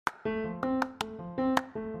Welcome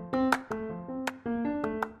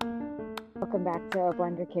back to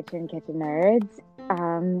Blender Kitchen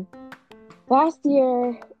Nerds. Last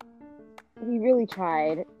year, we really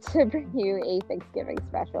tried to bring you a Thanksgiving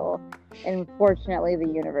special, and unfortunately, the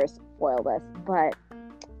universe foiled us. But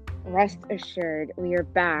rest assured, we are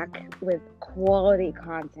back with quality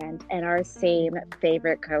content and our same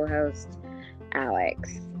favorite co-host,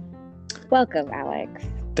 Alex. Welcome, Alex.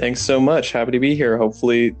 Thanks so much. Happy to be here.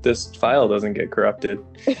 Hopefully this file doesn't get corrupted.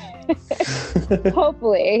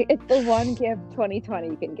 Hopefully. It's the one gift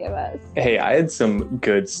 2020 can give us. Hey, I had some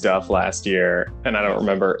good stuff last year, and I don't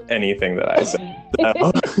remember anything that I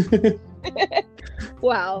said.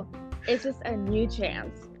 Well, it's just a new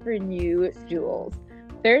chance for new jewels.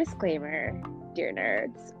 Fair disclaimer, dear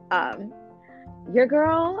nerds. Your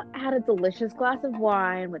girl had a delicious glass of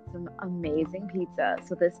wine with some amazing pizza,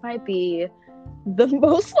 so this might be the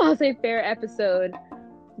most laissez-faire episode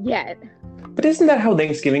yet. But isn't that how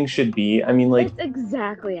Thanksgiving should be? I mean, like, it's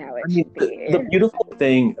exactly how it should be. The beautiful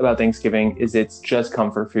thing about Thanksgiving is it's just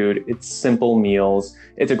comfort food. It's simple meals.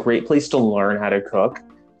 It's a great place to learn how to cook.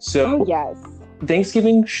 So yes,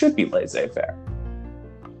 Thanksgiving should be laissez-faire.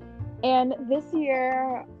 And this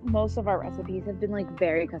year, most of our recipes have been like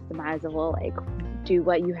very customizable, like do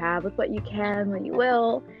what you have with what you can, when you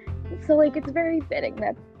will. So like it's very fitting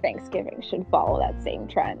that Thanksgiving should follow that same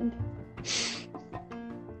trend.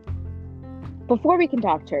 Before we can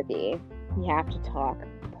talk turkey, we have to talk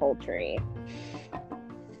poultry.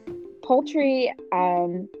 Poultry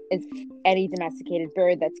is any domesticated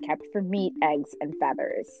bird that's kept for meat, eggs, and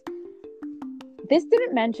feathers. This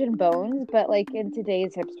didn't mention bones, but like in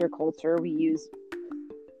today's hipster culture, we use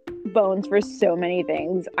bones for so many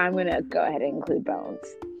things. I'm going to go ahead and include bones.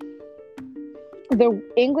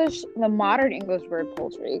 The modern English word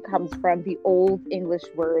poultry comes from the Old English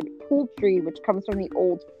word poultry, which comes from the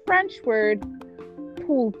Old French word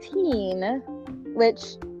poutine,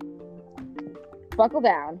 which, buckle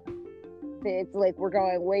down, it's like we're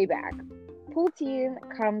going way back. Poutine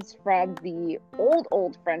comes from the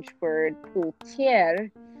old French word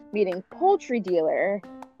poultier, meaning poultry dealer,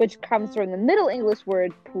 which comes from the Middle English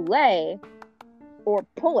word poulet, or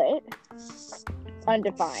pullet,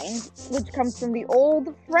 undefined, which comes from the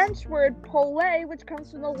Old French word poulet, which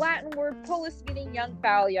comes from the Latin word polis, meaning young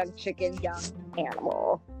fowl, young chicken, young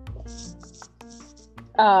animal.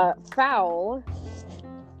 Fowl,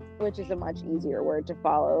 which is a much easier word to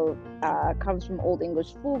follow, comes from Old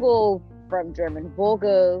English Vogel, from German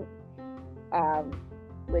Vogel,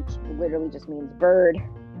 which literally just means bird,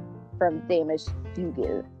 from Danish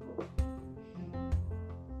Fugel.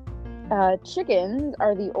 Chickens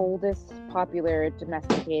are the oldest popular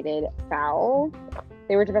domesticated fowl.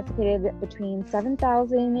 They were domesticated between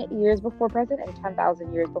 7,000 years before present and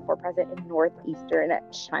 10,000 years before present in northeastern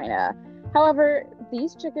China. However,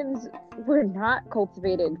 these chickens were not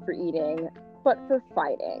cultivated for eating, but for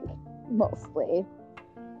fighting, mostly.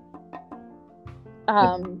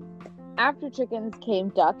 After chickens came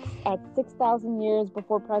ducks at 6,000 years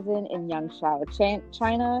before present in Yangshan,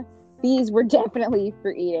 China. These were definitely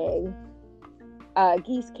for eating.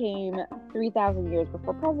 Geese came 3,000 years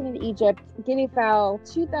before present in Egypt. Guinea fowl,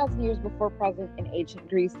 2,000 years before present in ancient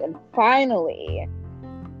Greece. And finally,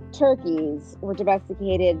 turkeys were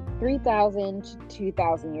domesticated 3,000 to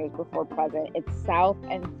 2,000 years before present in South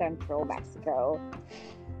and Central Mexico,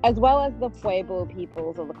 as well as the Pueblo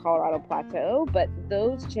peoples of the Colorado Plateau. But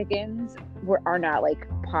those chickens are not like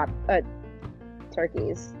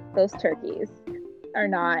turkeys. Those turkeys are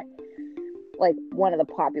not like one of the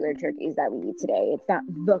popular turkeys that we eat today. It's not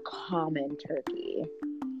the common turkey.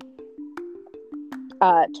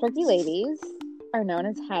 Turkey ladies are known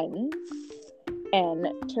as hens, and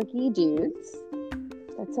turkey dudes.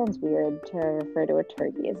 That sounds weird to refer to a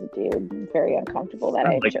turkey as a dude. I'm very uncomfortable that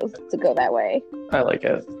I chose to go that way. I like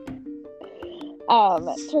it.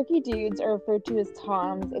 Turkey dudes are referred to as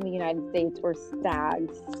toms in the United States or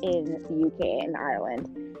stags in the UK and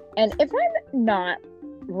Ireland. And if I'm not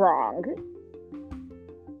wrong,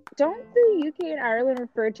 don't the UK and Ireland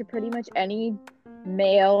refer to pretty much any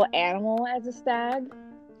male animal as a stag?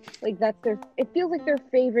 Like it feels like their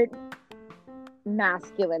favorite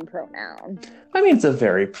masculine pronoun. I mean, it's a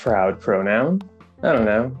very proud pronoun. I don't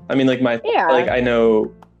know. I mean, like I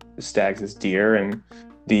know stags as deer, and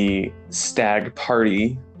the stag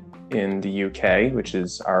party in the UK, which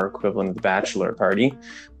is our equivalent of the bachelor party.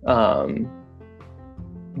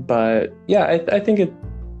 But yeah, I think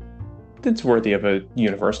it's worthy of a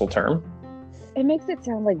universal term. It makes it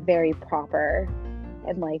sound like very proper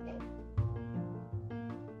and like,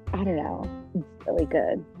 I don't know, really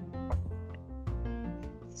good.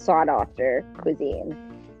 Sought after cuisine.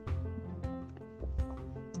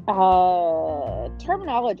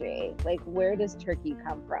 Terminology, like where does turkey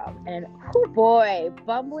come from? And oh boy,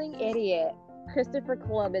 bumbling idiot Christopher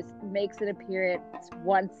Columbus makes an appearance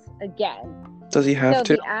once again. Does he have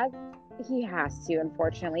to? He has to,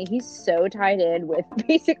 unfortunately. He's so tied in with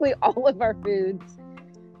basically all of our foods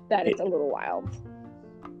that it's a little wild.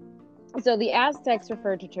 So the Aztecs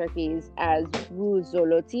referred to turkeys as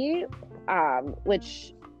huizolotl,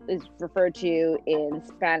 which is referred to in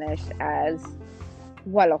Spanish as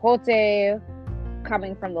guajolote,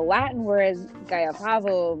 coming from the Latin word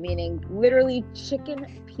gallopavo, meaning literally chicken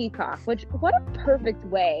peacock, which, what a perfect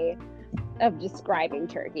way of describing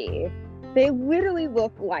turkey. They literally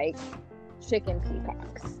look like chicken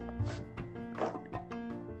peacocks.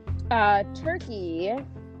 Turkey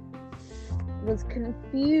was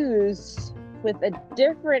confused with a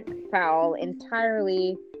different fowl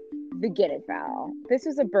entirely, the guinea fowl. This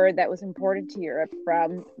is a bird that was imported to Europe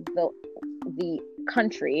from the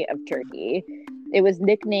country of Turkey. It was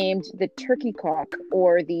nicknamed the turkey cock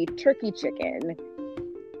or the turkey chicken.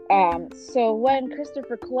 So when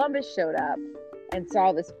Christopher Columbus showed up and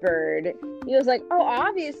saw this bird, he was like, oh,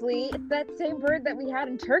 obviously it's that same bird that we had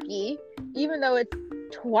in Turkey, even though it's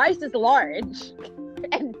twice as large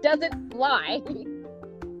and doesn't fly.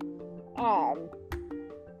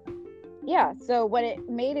 Yeah, so when it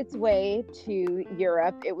made its way to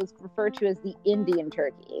Europe, it was referred to as the Indian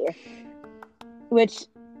turkey, which,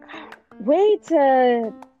 way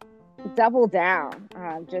to double down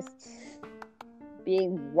on just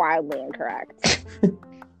being wildly incorrect.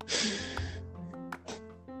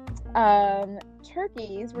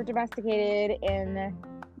 Turkeys were domesticated in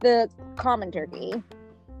the common turkey.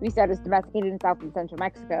 We said it was domesticated in South and Central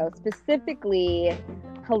Mexico, specifically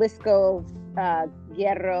Jalisco,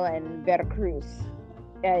 Guerrero, and Veracruz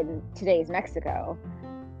in today's Mexico.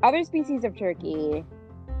 Other species of turkey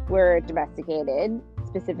were domesticated,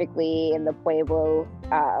 specifically in the Pueblo,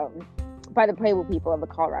 by the Pueblo people of the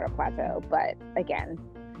Colorado Plateau, but again,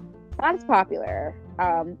 not as popular.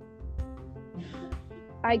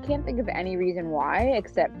 I can't think of any reason why,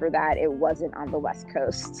 except for that it wasn't on the West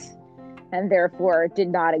Coast, and therefore did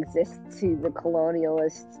not exist to the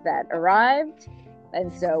colonialists that arrived,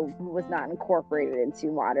 and so was not incorporated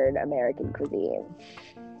into modern American cuisine.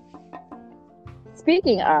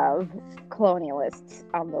 Speaking of colonialists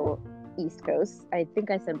on the East Coast, I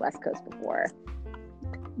think I said West Coast before.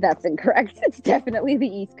 That's incorrect. It's definitely the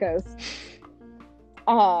East Coast.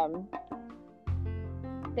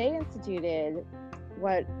 They instituted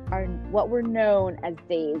what were known as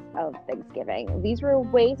days of Thanksgiving. These were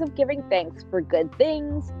ways of giving thanks for good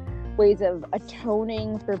things, ways of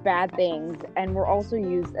atoning for bad things, and were also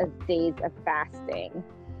used as days of fasting.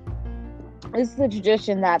 This is a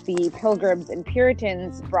tradition that the Pilgrims and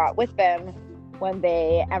Puritans brought with them when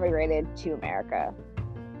they emigrated to America.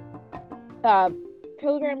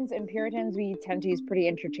 Pilgrims and Puritans we tend to use pretty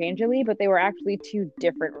interchangeably, but they were actually two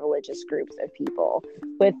different religious groups of people,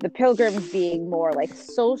 with the Pilgrims being more like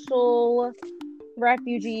social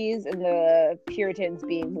refugees and the Puritans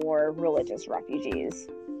being more religious refugees.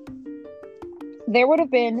 There would have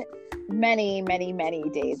been many, many, many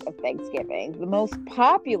days of Thanksgiving. The most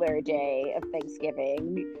popular day of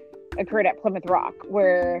Thanksgiving occurred at Plymouth Rock,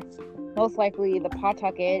 where most likely the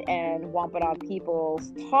Pawtucket and Wampanoag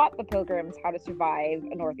peoples taught the Pilgrims how to survive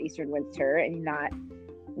a northeastern winter and not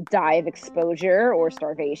die of exposure or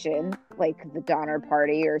starvation like the Donner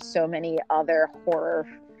Party or so many other horror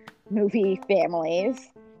movie families,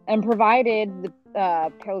 and provided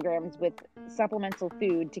the Pilgrims with supplemental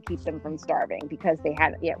food to keep them from starving because they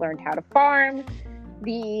hadn't yet learned how to farm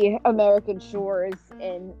the American shores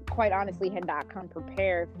and quite honestly had not come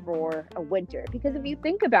prepared for a winter. Because if you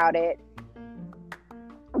think about it,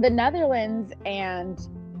 the Netherlands and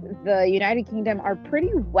the United Kingdom are pretty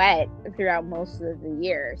wet throughout most of the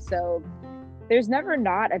year. So there's never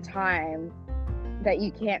not a time that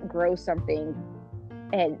you can't grow something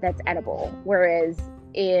that's edible. Whereas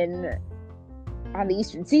on the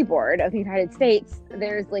eastern seaboard of the United States,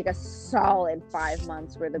 there's like a solid 5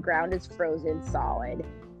 months where the ground is frozen solid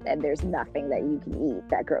and there's nothing that you can eat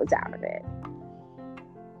that grows out of it.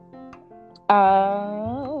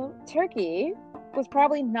 Turkey was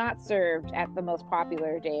probably not served at the most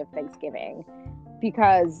popular day of Thanksgiving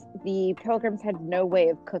because the Pilgrims had no way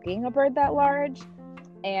of cooking a bird that large,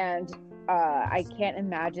 and I can't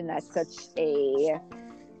imagine that such a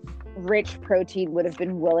rich protein would have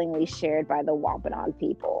been willingly shared by the Wampanoag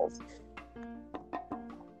peoples.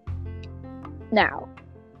 Now,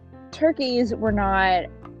 turkeys were not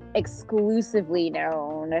exclusively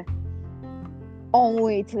known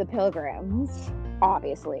only to the Pilgrims,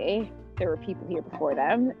 obviously. there were people here before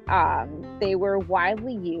them. They were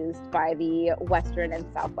widely used by the Western and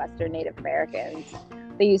Southwestern Native Americans.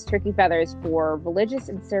 They used turkey feathers for religious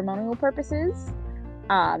and ceremonial purposes.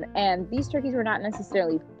 And these turkeys were not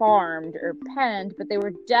necessarily farmed or penned, but they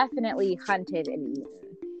were definitely hunted and eaten.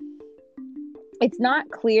 It's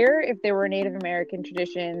not clear if there were a Native American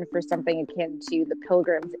tradition for something akin to the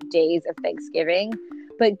Pilgrims' days of Thanksgiving,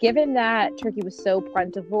 but given that turkey was so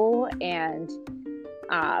plentiful and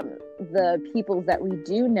the peoples that we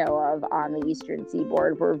do know of on the Eastern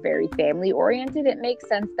Seaboard were very family-oriented, it makes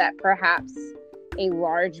sense that perhaps a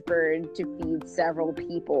large bird to feed several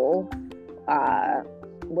people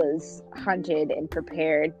was hunted and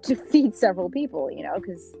prepared to feed several people,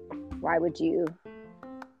 because why would you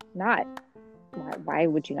not? Why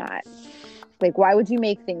would you not? Like, why would you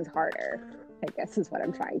make things harder? I guess is what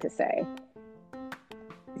I'm trying to say.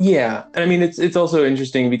 Yeah. I mean, it's also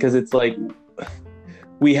interesting because it's like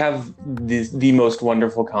we have the most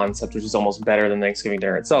wonderful concept, which is almost better than Thanksgiving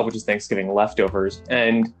dinner itself, which is Thanksgiving leftovers.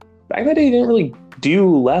 And back in the day, they didn't really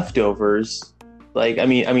do leftovers. Like, I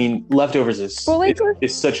mean, leftovers is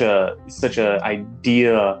such a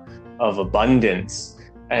idea of abundance.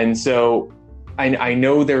 And so I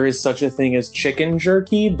know there is such a thing as chicken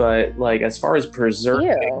jerky, but like as far as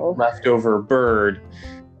preserving leftover bird,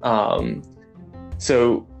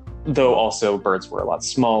 so though also birds were a lot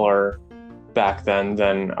smaller back then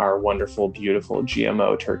than our wonderful, beautiful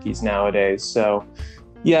GMO turkeys nowadays. So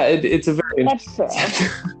yeah, it's a very interesting.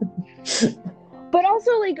 But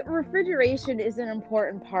also, like, refrigeration is an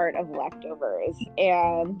important part of leftovers,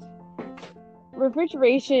 and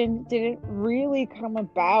refrigeration didn't really come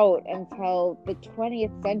about until the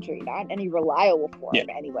 20th century, not in any reliable form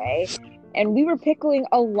anyway. And we were pickling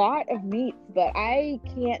a lot of meats, but I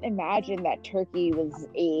can't imagine that turkey was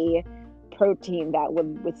a protein that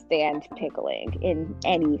would withstand pickling in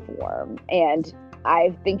any form. And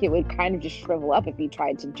I think it would kind of just shrivel up if you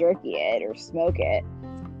tried to jerky it or smoke it.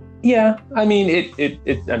 Yeah, I mean,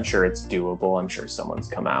 it I'm sure it's doable. I'm sure someone's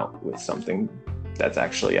come out with something that's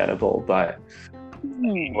actually edible, but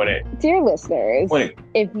dear listeners,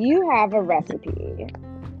 if you have a recipe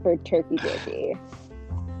for turkey jerky,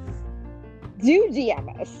 do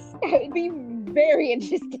DM us. I'd be very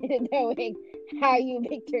interested in knowing how you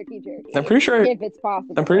make turkey jerky. I'm pretty sure, if it's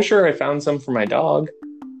possible. I'm pretty sure I found some for my dog.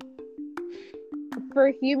 For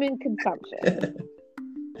human consumption.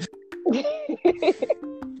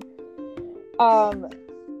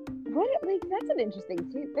 That's an interesting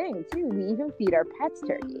thing too. We even feed our pets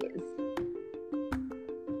turkeys.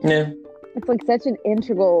 Yeah. It's like such an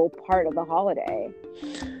integral part of the holiday.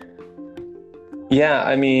 Yeah,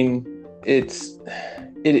 I mean, it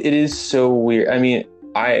is so weird. I mean,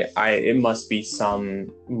 it must be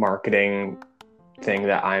some marketing thing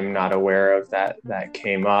that I'm not aware of that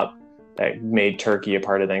came up that made turkey a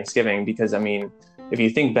part of Thanksgiving, because I mean, if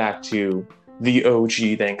you think back to the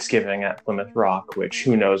OG Thanksgiving at Plymouth Rock, which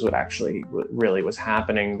who knows what actually really was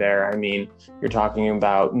happening there. I mean, you're talking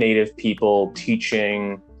about Native people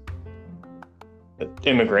teaching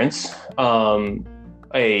immigrants what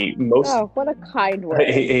a kind word.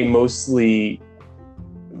 A mostly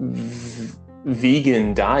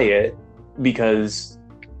vegan diet, because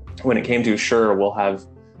when it came to, sure, we'll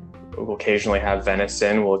occasionally have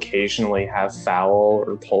venison, we'll occasionally have fowl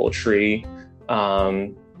or poultry.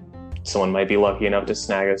 Someone might be lucky enough to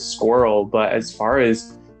snag a squirrel, but as far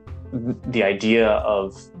as the idea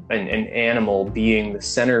of an animal being the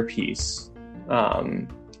centerpiece,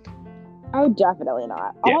 oh, definitely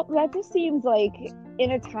not. Yeah. That just seems like in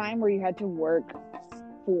a time where you had to work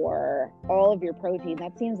for all of your protein,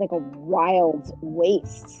 that seems like a wild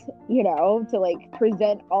waste, to like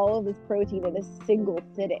present all of this protein in a single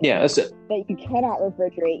sitting. Yeah, that you cannot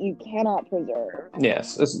refrigerate, you cannot preserve.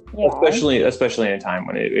 Yes, especially in a time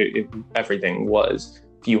when everything was,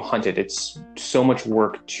 if you hunted, it's so much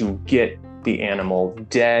work to get the animal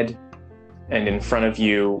dead and in front of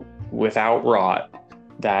you without rot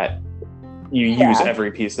that you use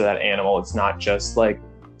every piece of that animal. It's not just like,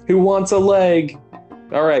 who wants a leg?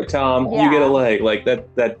 All right, Tom, you get a leg. Like that's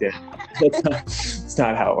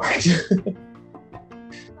not how it works.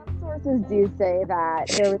 Some sources do say that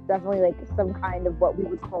there was definitely like some kind of what we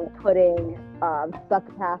would call pudding.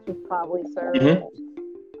 Succotash was probably served.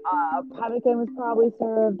 Mm-hmm. Pemmican was probably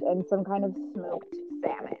served, and some kind of smoked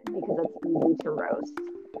salmon, because it's easy to roast.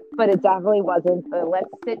 But it definitely wasn't the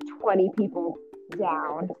let's sit 20 people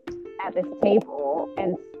down at this table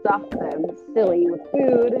and stuff them silly with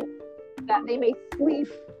food that they may sleep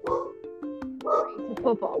to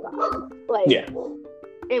football games.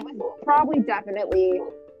 It was probably definitely,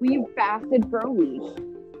 we fasted for a week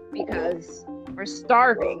because we're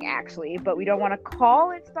starving, actually, but we don't want to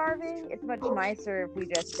call it starving. It's much nicer if we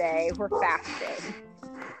just say we're fasting.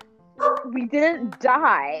 We didn't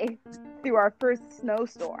die through our first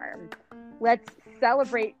snowstorm. Let's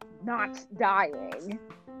celebrate not dying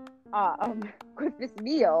with this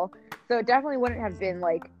meal. So it definitely wouldn't have been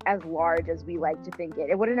like as large as we like to think it.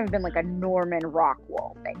 It wouldn't have been like a Norman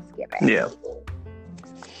Rockwell Thanksgiving. Yeah.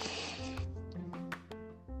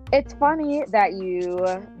 It's funny that you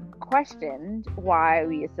questioned why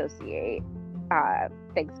we associate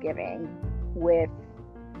Thanksgiving with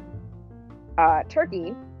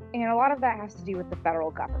turkey, and a lot of that has to do with the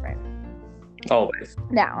federal government. Always.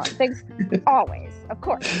 Now, always, of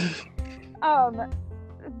course.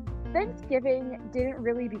 Thanksgiving didn't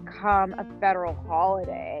really become a federal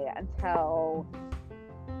holiday until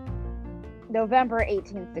November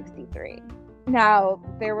 1863. Now,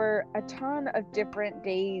 there were a ton of different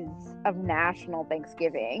days of national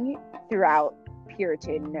Thanksgiving throughout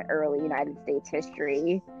Puritan early United States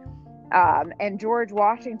history. And George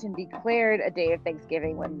Washington declared a day of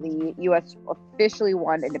Thanksgiving when the U.S. officially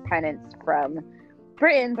won independence from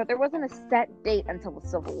Britain, but there wasn't a set date until the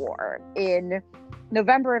Civil War. In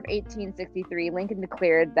November of 1863, Lincoln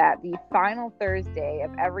declared that the final Thursday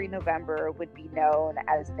of every November would be known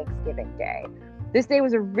as Thanksgiving Day. This day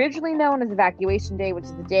was originally known as Evacuation Day, which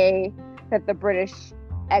is the day that the British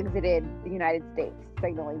exited the United States,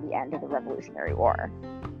 signaling the end of the Revolutionary War.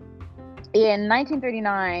 In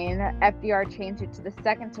 1939, FDR changed it to the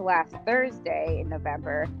second to last Thursday in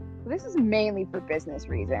November. This is mainly for business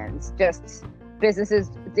reasons. Just businesses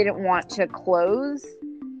didn't want to close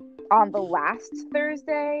on the last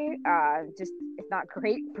Thursday. It's not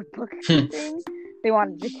great for bookkeeping. They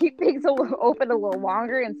wanted to keep things open a little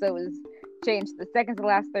longer, and so it was changed to the second to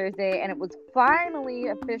last Thursday, and it was finally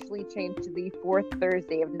officially changed to the fourth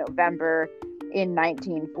Thursday of November in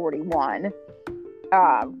 1941,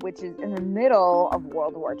 which is in the middle of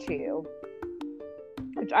World War II,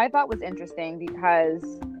 which I thought was interesting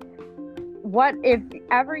because what if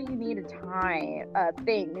ever you need a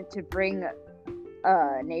thing to bring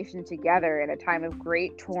a nation together in a time of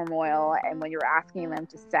great turmoil, and when you're asking them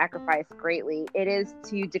to sacrifice greatly, it is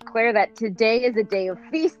to declare that today is a day of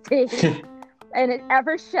feasting and it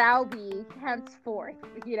ever shall be henceforth,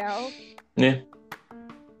 you know? Yeah.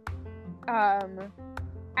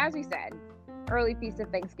 As we said, early feast of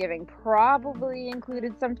Thanksgiving probably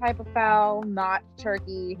included some type of fowl, not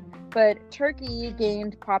turkey, but turkey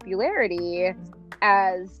gained popularity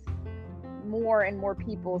as more and more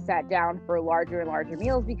people sat down for larger and larger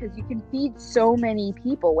meals because you can feed so many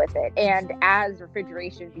people with it. And as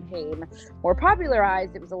refrigeration became more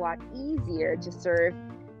popularized, it was a lot easier to serve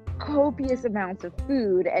copious amounts of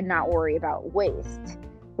food and not worry about waste,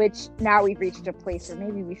 which now we've reached a place where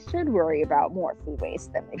maybe we should worry about more food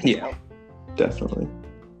waste than we do. Yeah, definitely.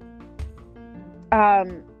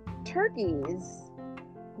 Turkeys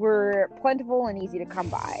were plentiful and easy to come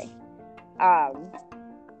by.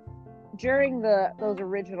 During those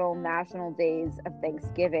original national days of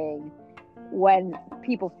Thanksgiving, when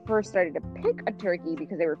people first started to pick a turkey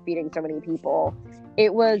because they were feeding so many people,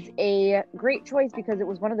 it was a great choice because it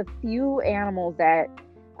was one of the few animals that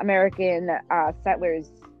American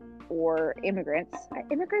settlers or immigrants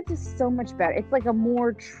is so much better. It's like a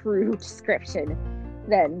more true description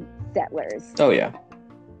than settlers. Oh, yeah.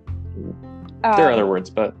 There are other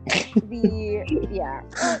words, but yeah.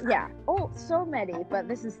 Oh, so many, but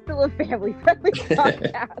this is still a family-friendly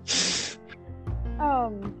podcast.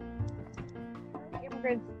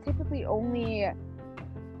 Immigrants typically only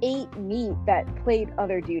ate meat that played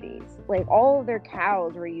other duties. Like all of their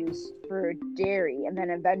cows were used for dairy and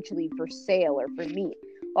then eventually for sale or for meat.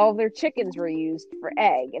 All of their chickens were used for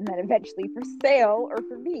egg and then eventually for sale or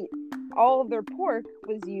for meat. All of their pork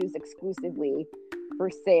was used exclusively for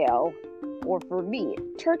sale or for meat.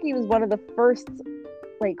 Turkey was one of the first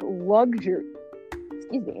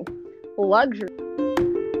luxury.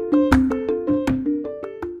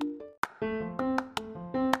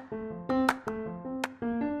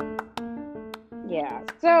 Yeah.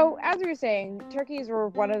 So as we were saying, turkeys were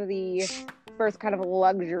one of the first kind of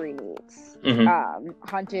luxury meats,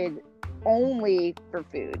 hunted only for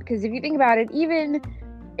food. Because if you think about it, even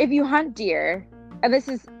if you hunt deer, and this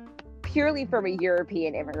is purely from a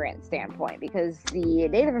European immigrant standpoint, because the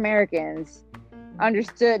Native Americans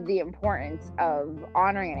understood the importance of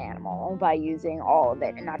honoring an animal by using all of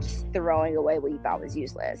it and not just throwing away what you thought was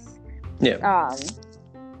useless. Yeah.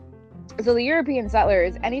 So the European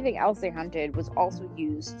settlers, anything else they hunted was also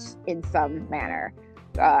used in some manner.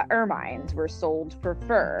 Ermines were sold for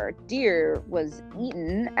fur. Deer was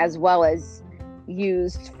eaten as well as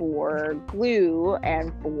used for glue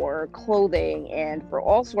and for clothing and for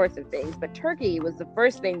all sorts of things. But turkey was the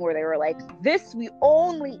first thing where they were like, this we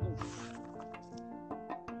only eat.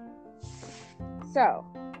 So,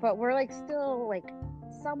 but we're like still like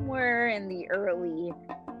somewhere in the early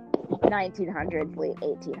 1900s, late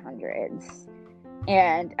 1800s.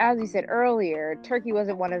 And as we said earlier, turkey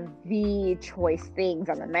wasn't one of the choice things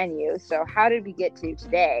on the menu. So how did we get to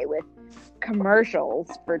today with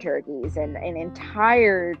commercials for turkeys and an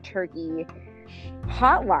entire turkey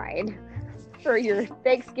hotline for your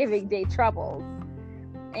Thanksgiving Day troubles?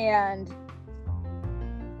 And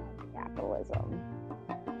capitalism.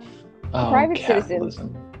 Private citizens.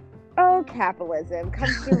 Oh, capitalism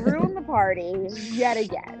comes to ruin the party yet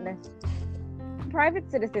again.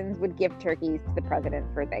 Private citizens would give turkeys to the president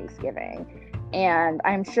for Thanksgiving. And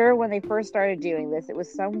I'm sure when they first started doing this, it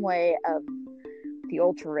was some way of the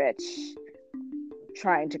ultra-rich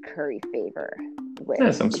trying to curry favor with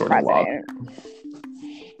some the sort president. Of law.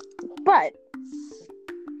 But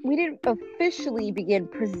we didn't officially begin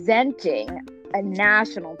presenting a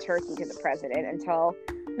national turkey to the president until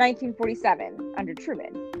 1947 under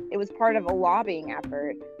Truman. It was part of a lobbying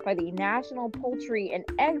effort by the National Poultry and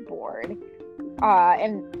Egg Board,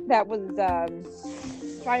 and that was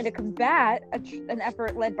trying to combat an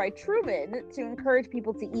effort led by Truman to encourage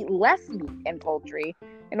people to eat less meat and poultry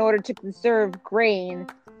in order to conserve grain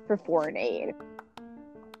for foreign aid.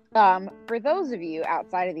 For those of you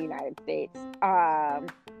outside of the United States, the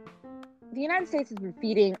United States has been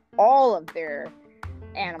feeding all of their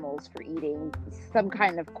animals for eating some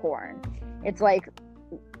kind of corn. It's like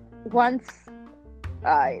once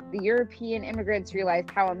the European immigrants realized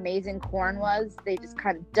how amazing corn was, they just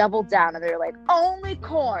kind of doubled down and they're like, only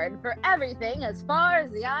corn for everything as far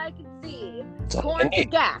as the eye can see. Corn for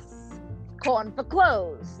gas, corn for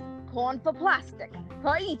clothes, corn for plastic,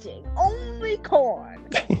 for eating, only corn.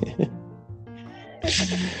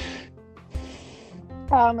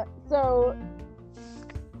 So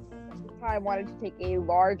I wanted to take a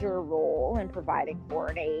larger role in providing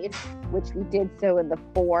foreign aid, which we did so in the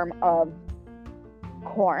form of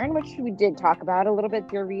corn, which we did talk about a little bit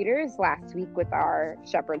to your readers last week with our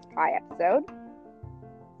shepherd's pie episode.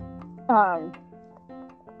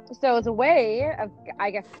 So as a way of,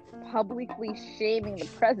 I guess, publicly shaming the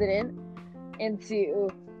president into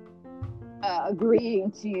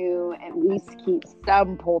agreeing to at least keep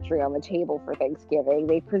some poultry on the table for Thanksgiving,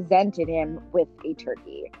 they presented him with a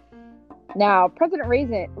turkey. Now, President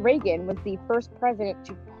Reagan was the first president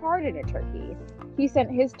to pardon a turkey. He sent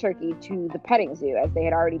his turkey to the petting zoo as they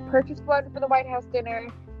had already purchased one for the White House dinner,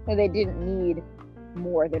 and they didn't need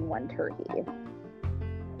more than one turkey.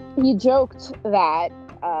 He joked that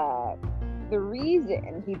the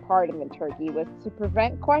reason he pardoned the turkey was to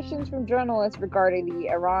prevent questions from journalists regarding the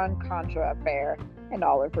Iran-Contra affair and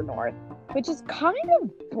Oliver North, which is kind of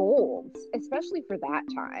bold, especially for that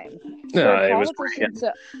time. It was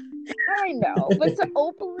I know, but to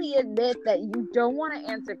openly admit that you don't want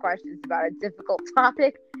to answer questions about a difficult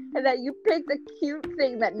topic and that you picked a cute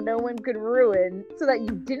thing that no one could ruin so that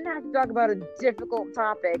you didn't have to talk about a difficult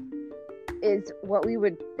topic is what we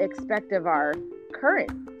would expect of our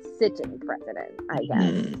current sitting president, I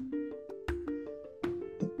guess.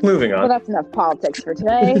 Moving on. Well, that's enough politics for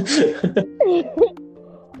today.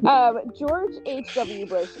 George H.W.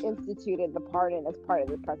 Bush instituted the pardon as part of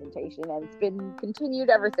the presentation, and it's been continued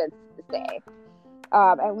ever since this day.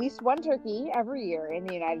 At least one turkey every year in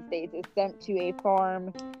the United States is sent to a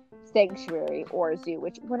farm sanctuary or zoo,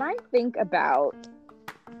 which when I think about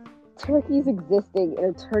turkeys existing in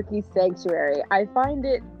a turkey sanctuary, I find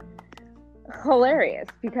it hilarious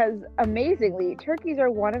because amazingly, turkeys are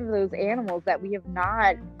one of those animals that we have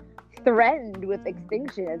not threatened with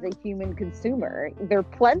extinction as a human consumer. They're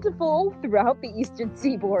plentiful throughout the eastern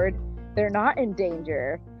seaboard. They're not in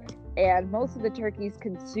danger. And most of the turkeys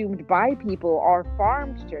consumed by people are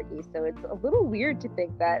farmed turkeys. So it's a little weird to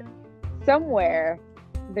think that somewhere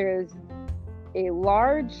there's a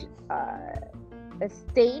large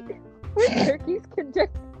estate where turkeys can just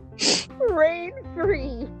reign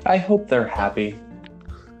free. I hope they're happy.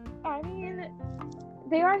 I mean,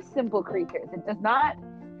 they are simple creatures. It does not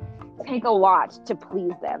take a lot to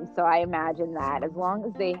please them. So I imagine that as long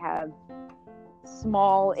as they have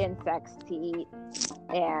small insects to eat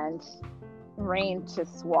and rain to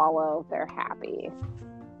swallow, they're happy.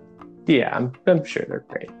 Yeah, I'm sure they're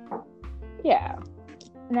great. Yeah.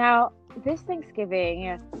 Now, this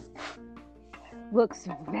Thanksgiving looks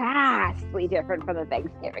vastly different from the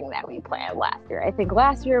Thanksgiving that we planned last year. I think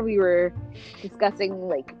last year we were discussing,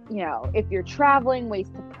 like, you know, if you're traveling, ways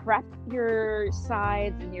to prep your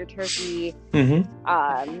sides and your turkey.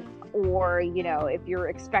 or, you know, if you're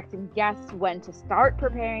expecting guests, when to start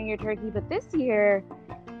preparing your turkey. But this year,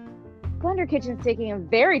 Splendor Kitchen's taking a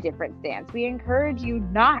very different stance. We encourage you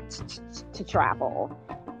not to travel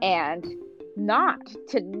and not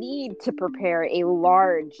to need to prepare a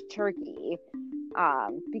large turkey,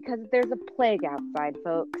 because there's a plague outside,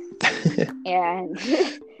 folks. And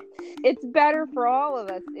it's better for all of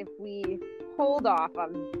us if we hold off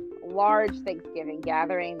on large Thanksgiving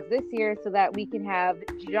gatherings this year so that we can have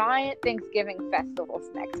giant Thanksgiving festivals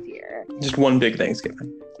next year. Just one big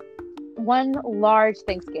Thanksgiving. One large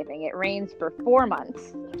Thanksgiving. It rains for 4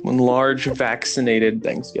 months. One large vaccinated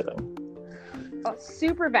Thanksgiving. Oh,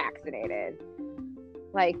 super vaccinated.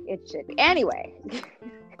 Like it should be. Anyway.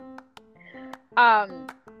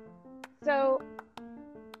 So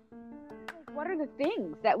what are the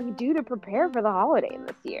things that we do to prepare for the holiday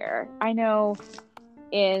this year? I know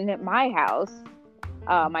in my house,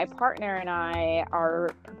 my partner and I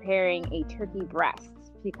are preparing a turkey breast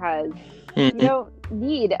because you don't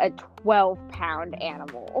need a 12-pound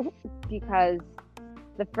animal because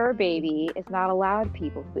the fur baby is not allowed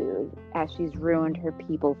people food as she's ruined her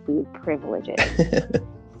people food privileges.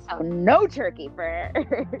 So no turkey fur.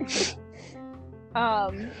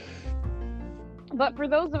 But for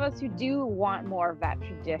those of us who do want more of that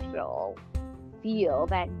traditional feel,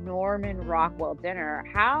 that Norman Rockwell dinner,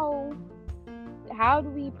 how do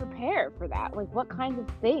we prepare for that? Like, what kinds of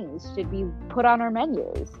things should we put on our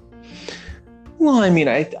menus? Well, I mean,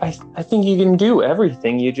 I think you can do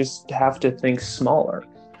everything. You just have to think smaller.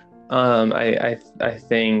 I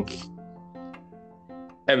think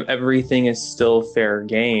everything is still fair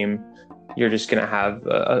game. You're just going to have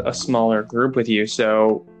a smaller group with you.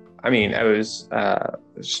 So, I mean, I was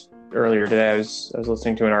earlier today, I was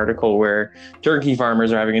listening to an article where turkey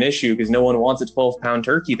farmers are having an issue because no one wants a 12-pound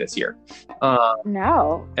turkey this year.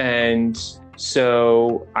 No. And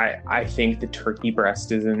so I think the turkey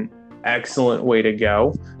breast is an excellent way to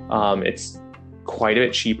go. It's quite a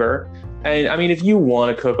bit cheaper. And I mean, if you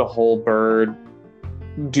want to cook a whole bird,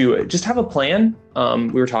 do it. Just have a plan.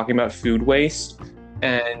 We were talking about food waste,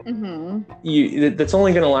 and that's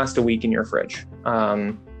only going to last a week in your fridge.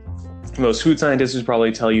 Most food scientists would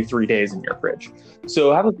probably tell you 3 days in your fridge.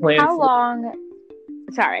 So have a plan. How long?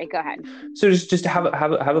 Sorry, go ahead. So just have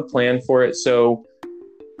a plan for it. So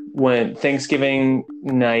when Thanksgiving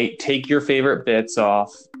night, take your favorite bits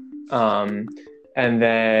off, and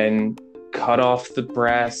then cut off the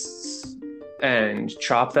breasts and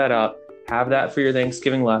chop that up. Have that for your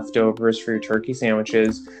Thanksgiving leftovers for your turkey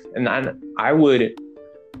sandwiches. And then I would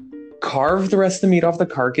carve the rest of the meat off the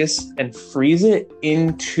carcass and freeze it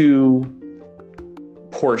into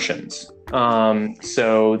portions.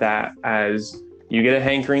 So that as you get a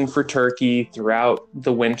hankering for turkey throughout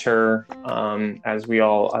the winter, as we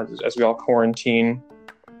all quarantine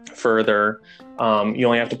further, you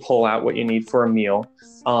only have to pull out what you need for a meal.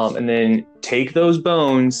 And then take those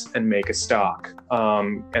bones and make a stock.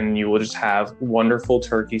 And you will just have wonderful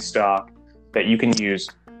turkey stock that you can use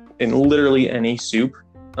in literally any soup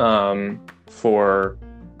for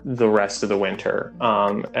the rest of the winter.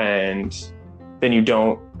 And then you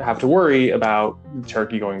don't have to worry about the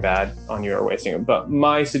turkey going bad on you or wasting it. But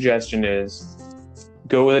my suggestion is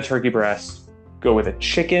go with a turkey breast, go with a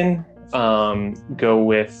chicken, go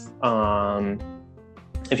with,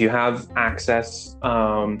 if you have access,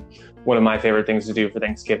 one of my favorite things to do for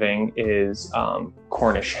Thanksgiving is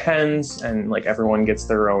Cornish hens, and like everyone gets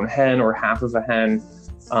their own hen or half of a hen,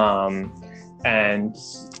 and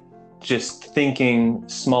just thinking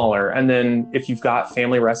smaller. And then if you've got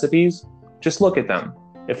family recipes, just look at them.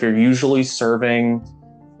 If you're usually serving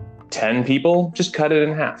 10 people, just cut it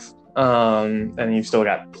in half. And you've still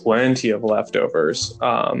got plenty of leftovers,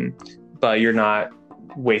 but you're not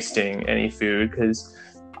wasting any food, because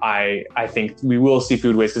I think we will see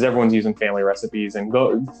food waste because everyone's using family recipes and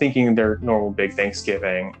thinking their normal big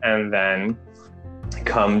Thanksgiving, and then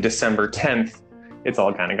come December 10th, it's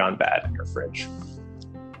all kind of gone bad in your fridge.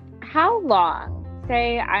 How long?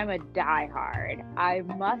 Say I'm a diehard. I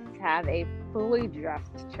must have a fully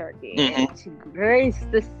dressed turkey to grace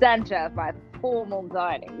the center of my formal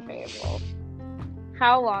dining table.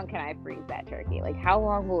 How long can I freeze that turkey? Like, how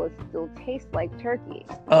long will it still taste like turkey?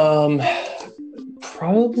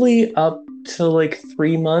 Probably up to like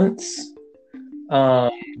 3 months.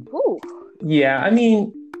 Ooh. Yeah, I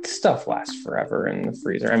mean, stuff lasts forever in the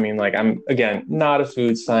freezer. I mean, like, I'm again not a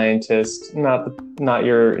food scientist, not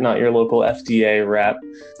your local FDA rep,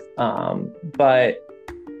 but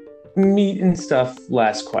meat and stuff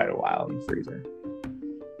lasts quite a while in the freezer.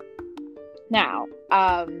 Now,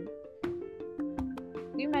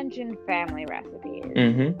 you mentioned family recipes.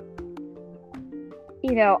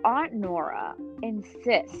 Aunt Nora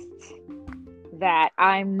insists that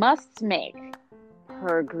I must make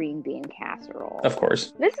her green bean casserole. Of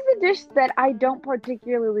course. This is a dish that I don't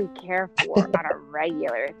particularly care for on a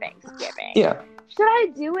regular Thanksgiving. Yeah. Should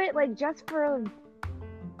I do it just for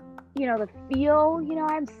the feel?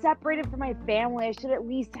 I'm separated from my family. I should at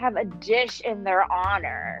least have a dish in their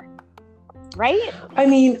honor. Right? I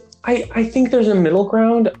mean, I think there's a middle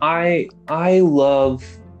ground. I love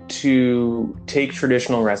to take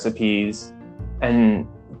traditional recipes and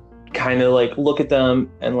kind of look at them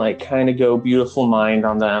and kind of go beautiful mind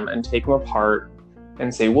on them and take them apart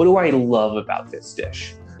and say, what do I love about this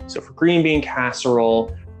dish? So for green bean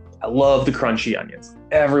casserole, I love the crunchy onions.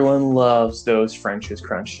 Everyone loves those French's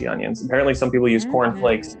crunchy onions. Apparently some people use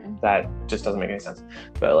cornflakes. That just doesn't make any sense.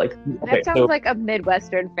 But that sounds like a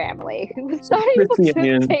Midwestern family who was not able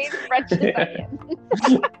to taste French's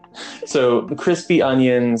onions. So the crispy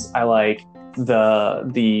onions, I like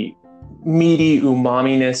the meaty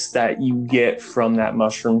umami-ness that you get from that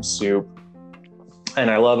mushroom soup.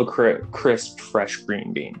 And I love a crisp, fresh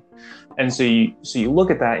green bean. And so you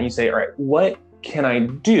look at that and you say, all right, what can I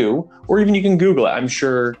do? Or even you can Google it. I'm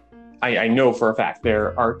sure, I know for a fact,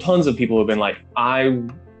 there are tons of people who have been like,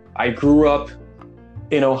 I grew up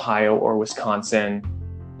in Ohio or Wisconsin,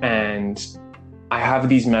 and I have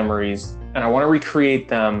these memories and I want to recreate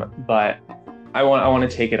them, but I want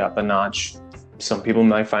to take it up a notch. Some people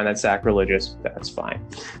might find that sacrilegious. That's fine.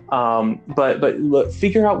 But look,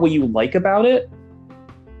 figure out what you like about it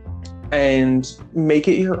and make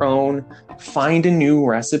it your own. Find a new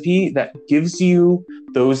recipe that gives you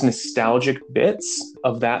those nostalgic bits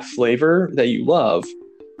of that flavor that you love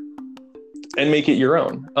and make it your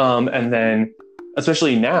own. And then,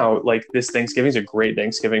 especially now, this Thanksgiving is a great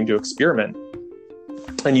Thanksgiving to experiment.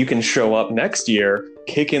 And you can show up next year,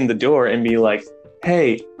 kick in the door and be like,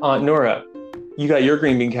 hey, Aunt Nora, you got your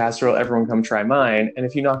green bean casserole, everyone come try mine. And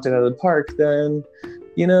if you knocked it out of the park, then,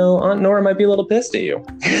 Aunt Nora might be a little pissed at you.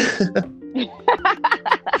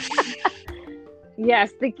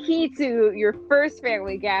 Yes, the key to your first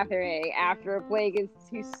family gathering after a plague is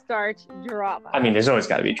to start drama. I mean, there's always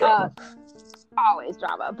got to be drama. Always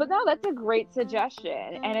drama. But no, that's a great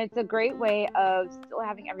suggestion. And it's a great way of still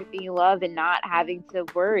having everything you love and not having to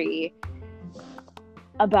worry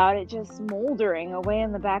about it just moldering away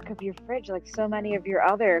in the back of your fridge like so many of your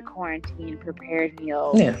other quarantine prepared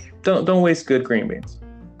meals. Yeah, don't waste good green beans.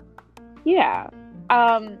 Yeah.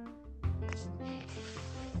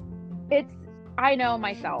 I know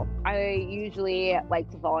myself. I usually like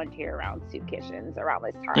to volunteer around soup kitchens around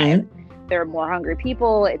this time. Mm-hmm. There are more hungry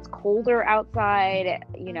people. It's colder outside.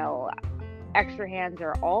 Extra hands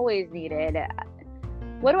are always needed.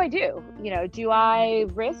 What do I do? Do I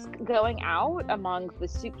risk going out amongst the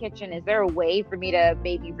soup kitchen? Is there a way for me to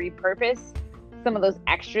maybe repurpose some of those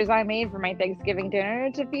extras I made for my Thanksgiving dinner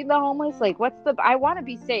to feed the homeless? I want to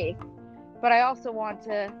be safe, but I also want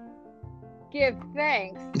to give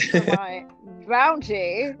thanks for my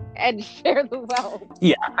bounty and share the wealth.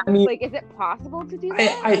 Yeah, I mean, is it possible to do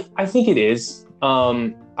that? I think it is.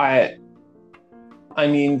 I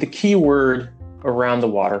mean, the key word around the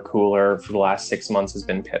water cooler for the last 6 months has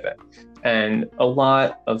been pivot, and a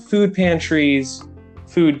lot of food pantries,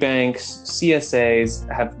 food banks,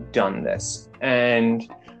 CSAs have done this,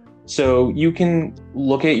 and so you can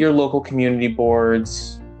look at your local community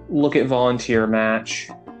boards, look at Volunteer Match.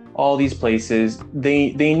 All these places,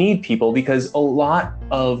 they need people because a lot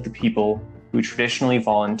of the people who traditionally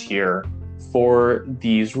volunteer for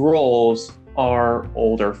these roles are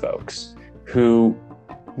older folks who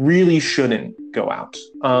really shouldn't go out.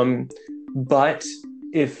 But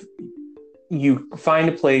if you find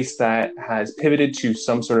a place that has pivoted to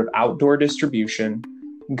some sort of outdoor distribution,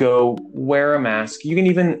 go wear a mask. You can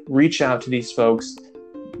even reach out to these folks.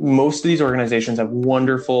 Most of these organizations have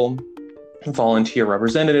wonderful volunteer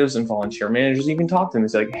representatives and volunteer managers. You can talk to them and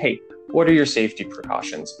say, hey, what are your safety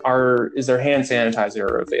precautions? Is there hand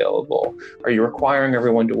sanitizer available? Are you requiring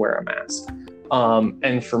everyone to wear a mask?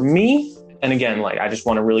 And for me, and again, I just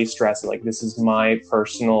want to really stress this is my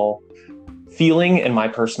personal feeling and my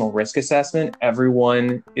personal risk assessment.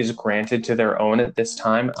 Everyone is granted to their own at this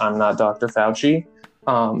time. I'm not Dr. Fauci.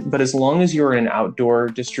 But as long as you're in an outdoor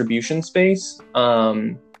distribution space,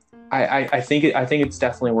 I think it's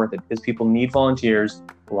definitely worth it because people need volunteers.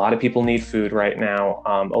 A lot of people need food right now.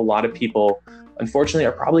 A lot of people, unfortunately,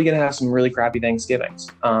 are probably going to have some really crappy Thanksgivings.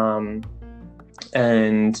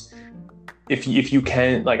 And if you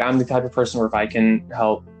can, I'm the type of person where if I can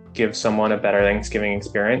help give someone a better Thanksgiving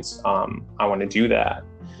experience, I want to do that.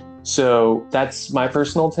 So that's my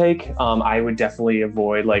personal take. I would definitely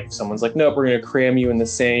avoid if someone's like, nope, we're going to cram you in the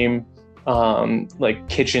same like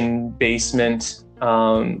kitchen basement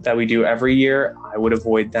that we do every year, I would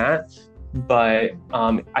avoid that. But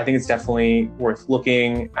I think it's definitely worth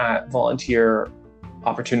looking at volunteer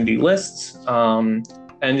opportunity lists and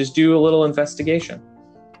just do a little investigation.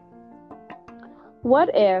 What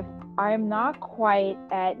if I'm not quite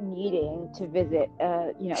at needing to visit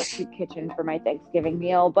a soup kitchen for my Thanksgiving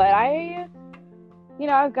meal, but I've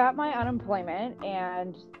got my unemployment,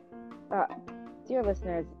 and dear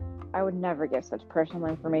listeners, I would never give such personal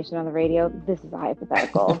information on the radio. This is a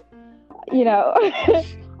hypothetical.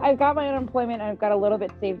 I've got my unemployment and I've got a little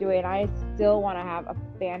bit saved away, and I still want to have a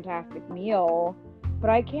fantastic meal, but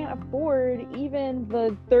I can't afford even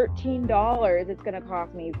the $13 it's going to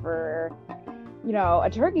cost me for, a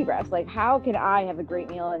turkey breast. Like, how can I have a great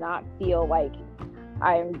meal and not feel like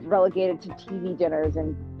I'm relegated to TV dinners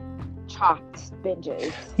and chopped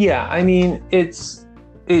binges? Yeah, I mean, it's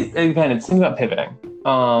thing about pivoting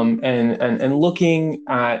and looking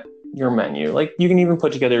at your menu. Like, you can even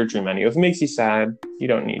put together your dream menu. If it makes you sad, you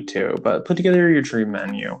don't need to, but put together your dream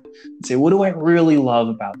menu and say, what do I really love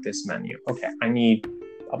about this menu? Okay, I need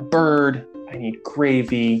a bird, I need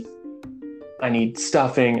gravy, I need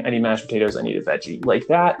stuffing, I need mashed potatoes, I need a veggie. Like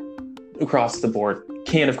that across the board.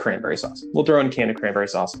 Can of cranberry sauce. We'll throw in a can of cranberry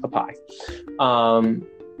sauce, a pie.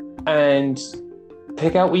 And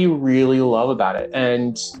pick out what you really love about it.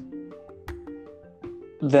 And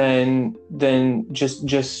then just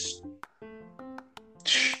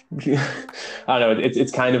I don't know,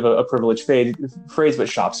 it's kind of a privileged phrase, but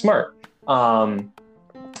shop smart. And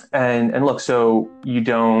look, so you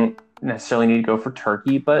don't necessarily need to go for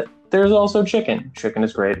turkey, but there's also chicken. Chicken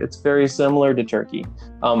is great. It's very similar to turkey.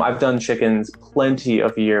 I've done chickens plenty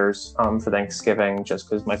of years for Thanksgiving, just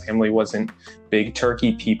because my family wasn't big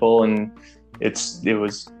turkey people, and it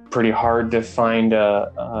was pretty hard to find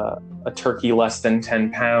a turkey less than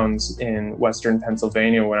 10 pounds in Western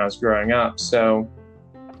Pennsylvania when I was growing up. So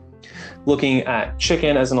looking at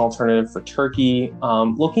chicken as an alternative for turkey,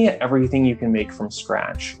 looking at everything you can make from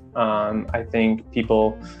scratch. I think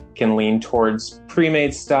people can lean towards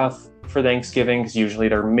pre-made stuff for Thanksgiving because usually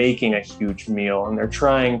they're making a huge meal and they're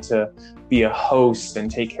trying to be a host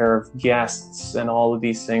and take care of guests and all of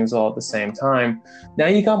these things all at the same time. Now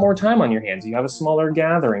you got more time on your hands. You have a smaller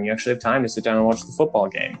gathering. You actually have time to sit down and watch the football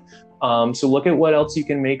game. So look at what else you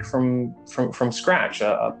can make from scratch.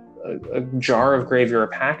 A jar of gravy or a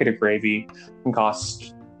packet of gravy can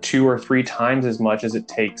cost 2 or 3 times as much as it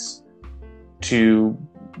takes to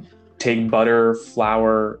take butter,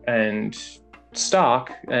 flour, and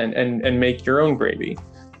stock and make your own gravy.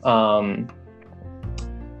 And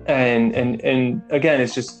again,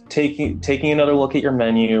 it's just taking another look at your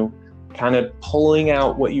menu, kind of pulling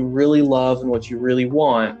out what you really love and what you really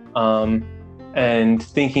want, and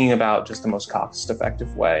thinking about just the most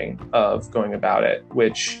cost-effective way of going about it,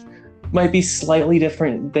 which might be slightly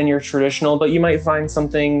different than your traditional, but you might find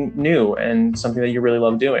something new and something that you really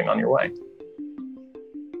love doing on your way.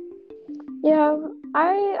 Yeah,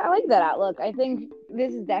 I like that outlook. I think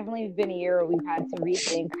this has definitely been a year where we've had to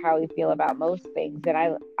rethink how we feel about most things. And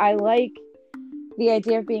I like the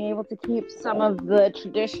idea of being able to keep some of the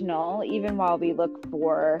traditional, even while we look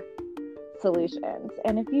for solutions.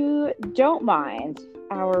 And if you don't mind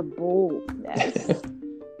our boldness,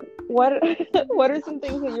 what are some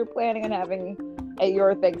things that you're planning on having at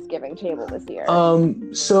your Thanksgiving table this year?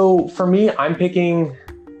 So for me, I'm picking,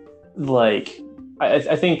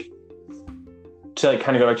 I think, to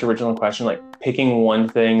kind of go back to your original question, picking one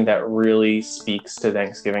thing that really speaks to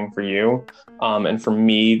Thanksgiving for you. And for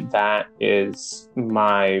me, that is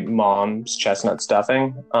my mom's chestnut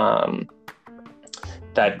stuffing.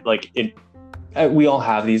 We all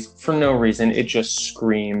have these for no reason. It just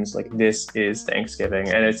screams like this is Thanksgiving,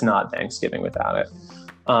 and it's not Thanksgiving without it.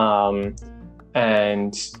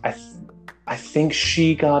 And I think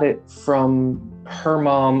she got it from her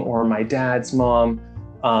mom or my dad's mom.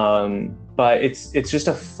 But it's just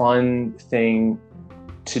a fun thing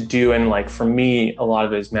to do. And for me, a lot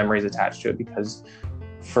of those memories attached to it, because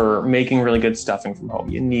for making really good stuffing from home,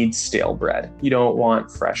 you need stale bread. You don't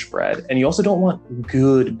want fresh bread. And you also don't want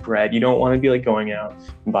good bread. You don't want to be going out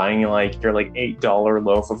and buying your $8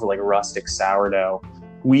 loaf of rustic sourdough.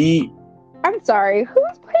 I'm sorry,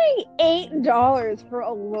 who's paying $8 for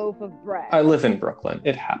a loaf of bread? I live in Brooklyn.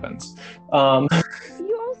 It happens. You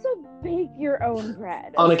also bake your own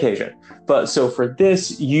bread. On occasion. But so for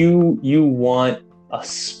this, you want a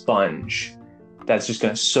sponge that's just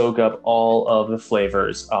going to soak up all of the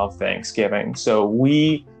flavors of Thanksgiving. So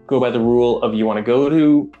we go by the rule of you want to go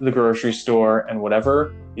to the grocery store and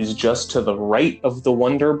whatever is just to the right of the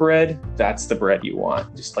Wonder Bread, that's the bread you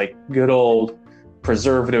want. Just good old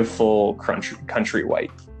preservative full country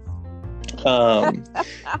white.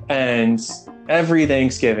 And every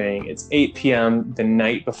Thanksgiving, it's 8 p.m. the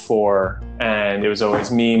night before, and it was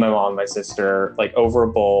always me, my mom, my sister, like over a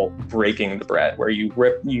bowl, breaking the bread, where you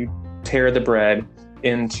tear the bread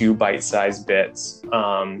into bite-sized bits,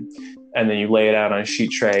 and then you lay it out on a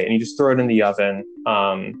sheet tray, and you just throw it in the oven,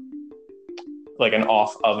 like an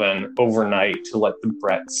off oven overnight, to let the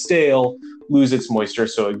bread stale, lose its moisture.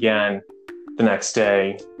 So again, the next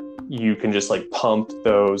day, you can just like pump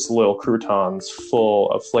those little croutons full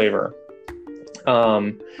of flavor.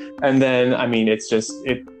 And then, I mean, it's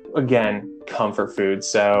again, comfort food.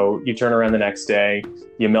 So you turn around the next day,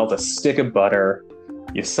 you melt a stick of butter,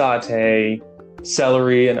 you saute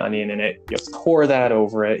celery and onion in it, you pour that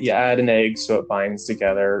over it, you add an egg so it binds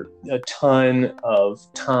together, a ton of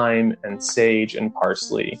thyme and sage and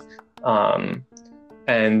parsley.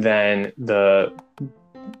 And then the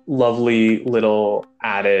lovely little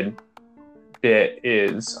added bit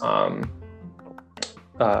is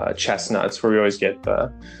chestnuts, where we always get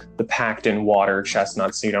the packed in water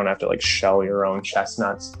chestnuts, so you don't have to like shell your own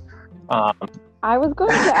chestnuts. I was going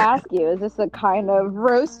to ask you, is this a kind of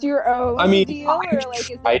roast your own deal?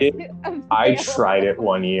 I tried it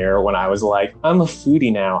one year when I was like, I'm a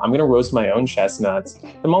foodie now, I'm gonna roast my own chestnuts.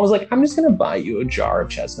 And Mom was like, I'm just gonna buy you a jar of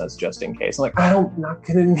chestnuts just in case. I'm like, I'm not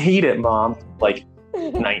gonna need it, Mom. Like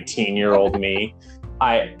 19-year-old me,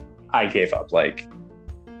 I gave up like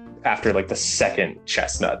after like the second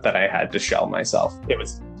chestnut that I had to shell myself. It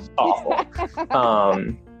was awful.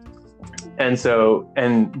 And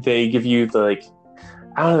they give you the, like,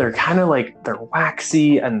 I don't know, they're kind of like, they're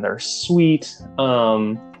waxy and they're sweet.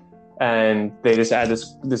 And they just add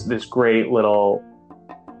this great little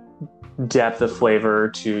depth of flavor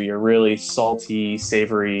to your really salty,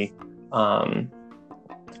 savory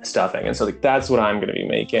stuffing. And so like, that's what I'm going to be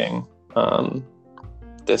making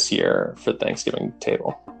this year for the Thanksgiving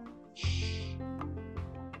table.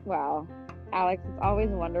 Wow. Alex, it's always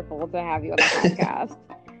wonderful to have you on the podcast.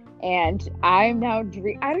 And I'm now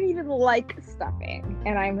I don't even like stuffing,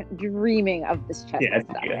 and I'm dreaming of this chestnut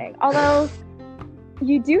stuffing. Although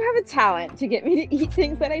you do have a talent to get me to eat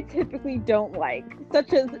things that I typically don't like,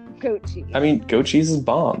 such as goat cheese. I mean, goat cheese is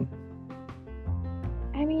bomb.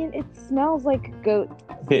 I mean, it smells like goats,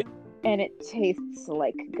 and it tastes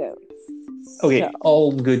like goats. Okay,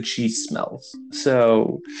 all good cheese smells.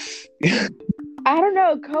 So I don't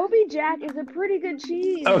know. Kobe Jack is a pretty good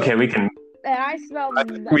cheese. Okay, we can. And I smell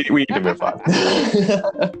we need to move on.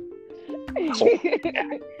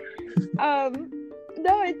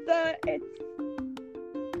 No, it's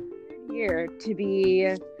here to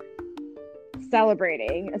be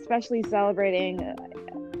celebrating, especially celebrating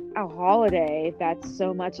a holiday that's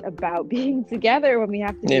so much about being together when we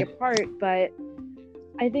have to be apart. But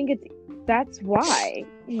I think that's why,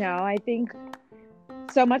 I think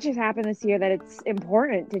so much has happened this year that it's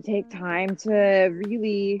important to take time to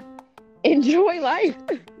really enjoy life,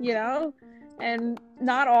 and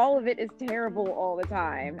not all of it is terrible all the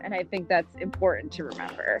time. And I think that's important to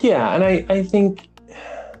remember. Yeah. And I think,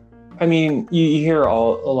 I mean, you hear a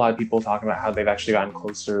lot of people talking about how they've actually gotten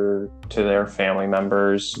closer to their family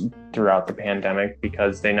members throughout the pandemic,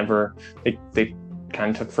 because they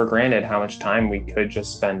kind of took for granted how much time we could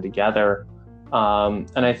just spend together. And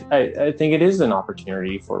I think it is an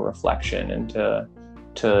opportunity for reflection and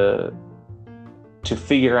to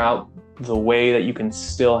figure out the way that you can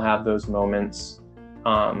still have those moments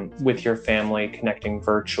with your family, connecting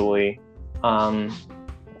virtually, and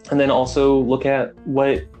then also look at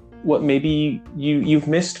what maybe you've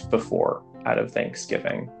missed before out of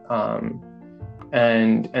Thanksgiving,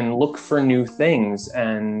 and look for new things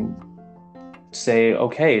and say,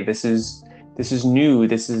 okay, this is new,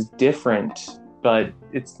 this is different, but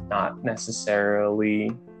it's not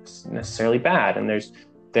necessarily bad, and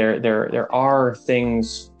there are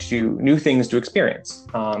new things to experience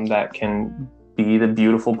that can be the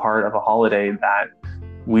beautiful part of a holiday that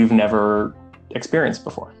we've never experienced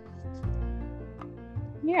before.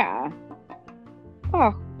 Yeah.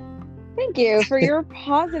 Oh, thank you for your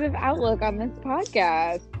positive outlook on this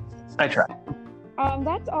podcast. I try.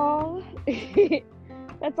 That's all.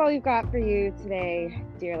 That's all we've got for you today,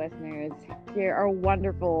 dear listeners. You're our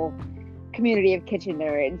wonderful community of kitchen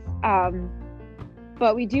nerds.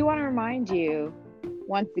 But we do want to remind you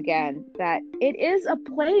once again that it is a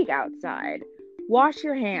plague outside. Wash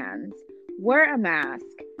your hands, wear a mask,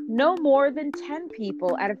 no more than 10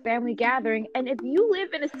 people at a family gathering. And if you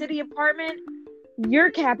live in a city apartment, you're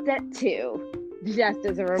kept at 2, just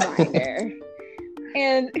as a reminder.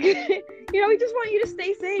 And, we just want you to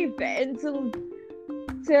stay safe and to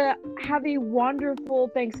to have a wonderful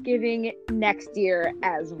Thanksgiving next year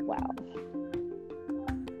as well.